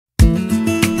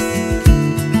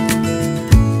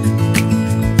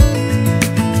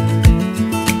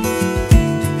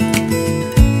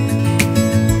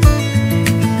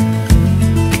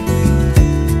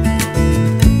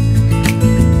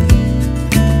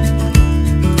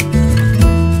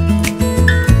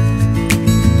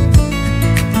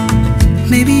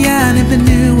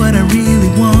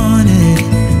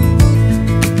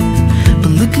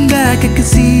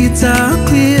it's all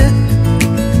clear.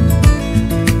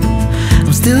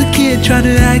 I'm still a kid trying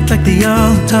to act like they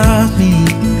all taught me,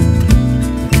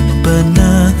 but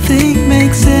nothing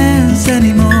makes sense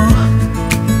anymore.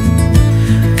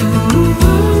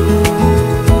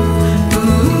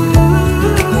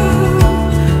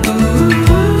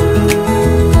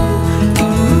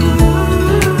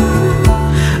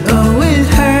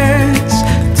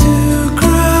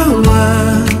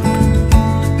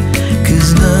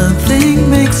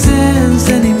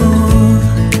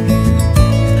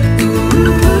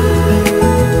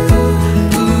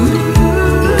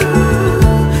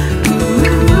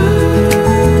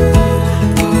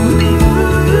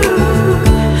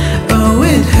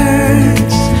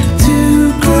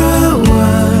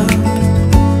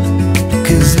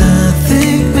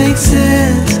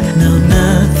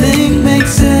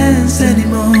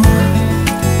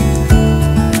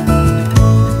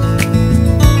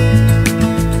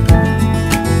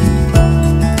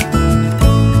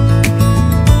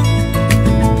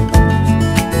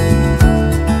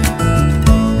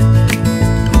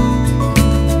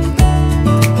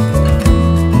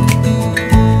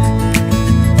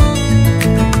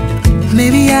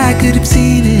 Maybe I could have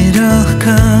seen it all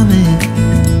coming,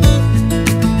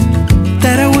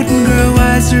 that I wouldn't grow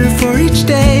wiser for each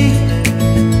day.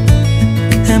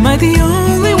 Am I the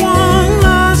only one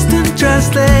lost in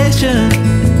translation,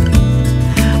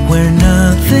 where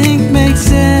nothing makes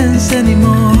sense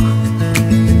anymore?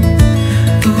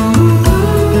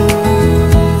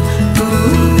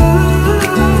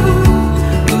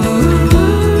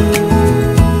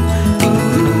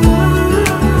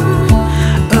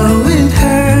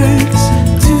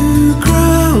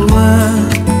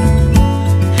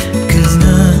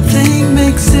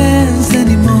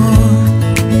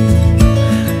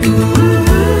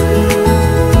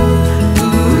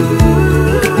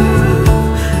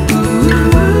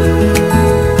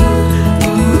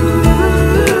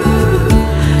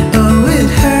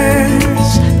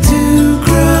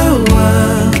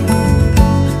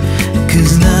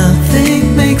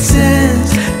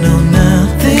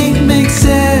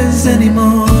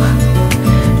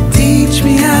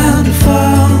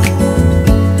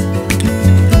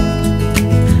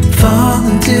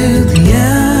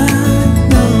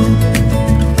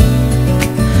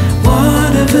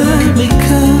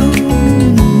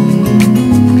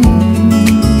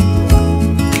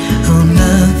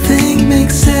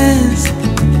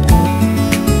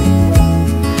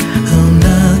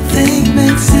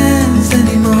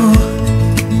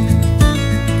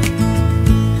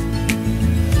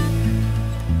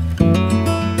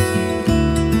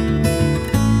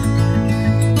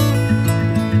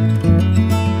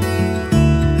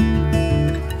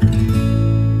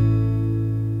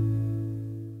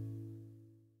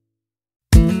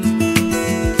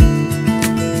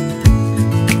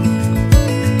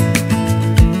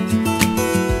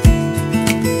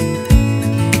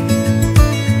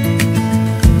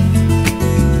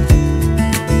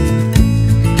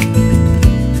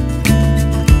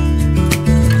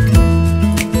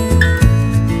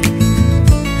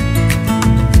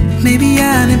 Maybe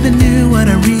I never knew what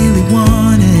I really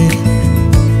wanted,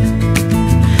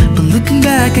 but looking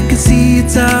back I can see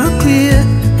it's all clear.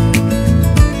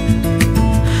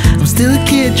 I'm still a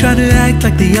kid trying to act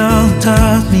like they all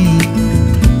taught me,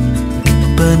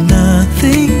 but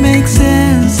nothing makes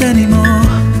sense anymore.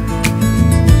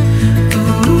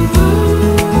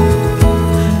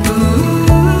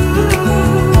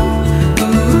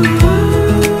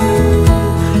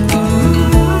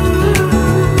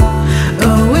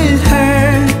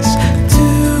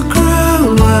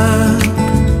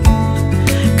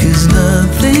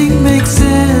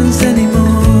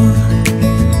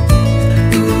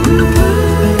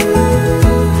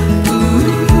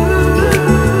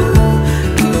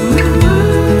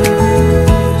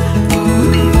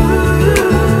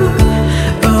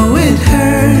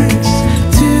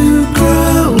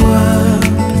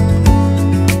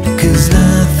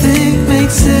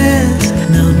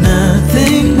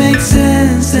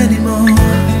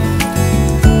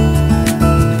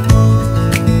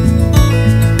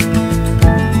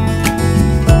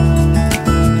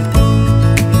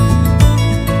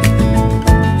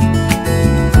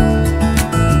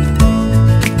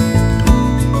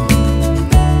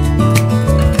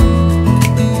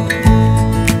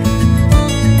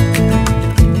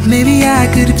 Maybe I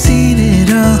could have seen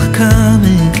it all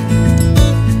coming,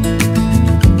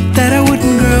 that I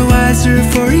wouldn't grow wiser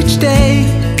for each day.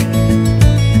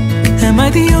 Am I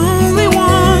the only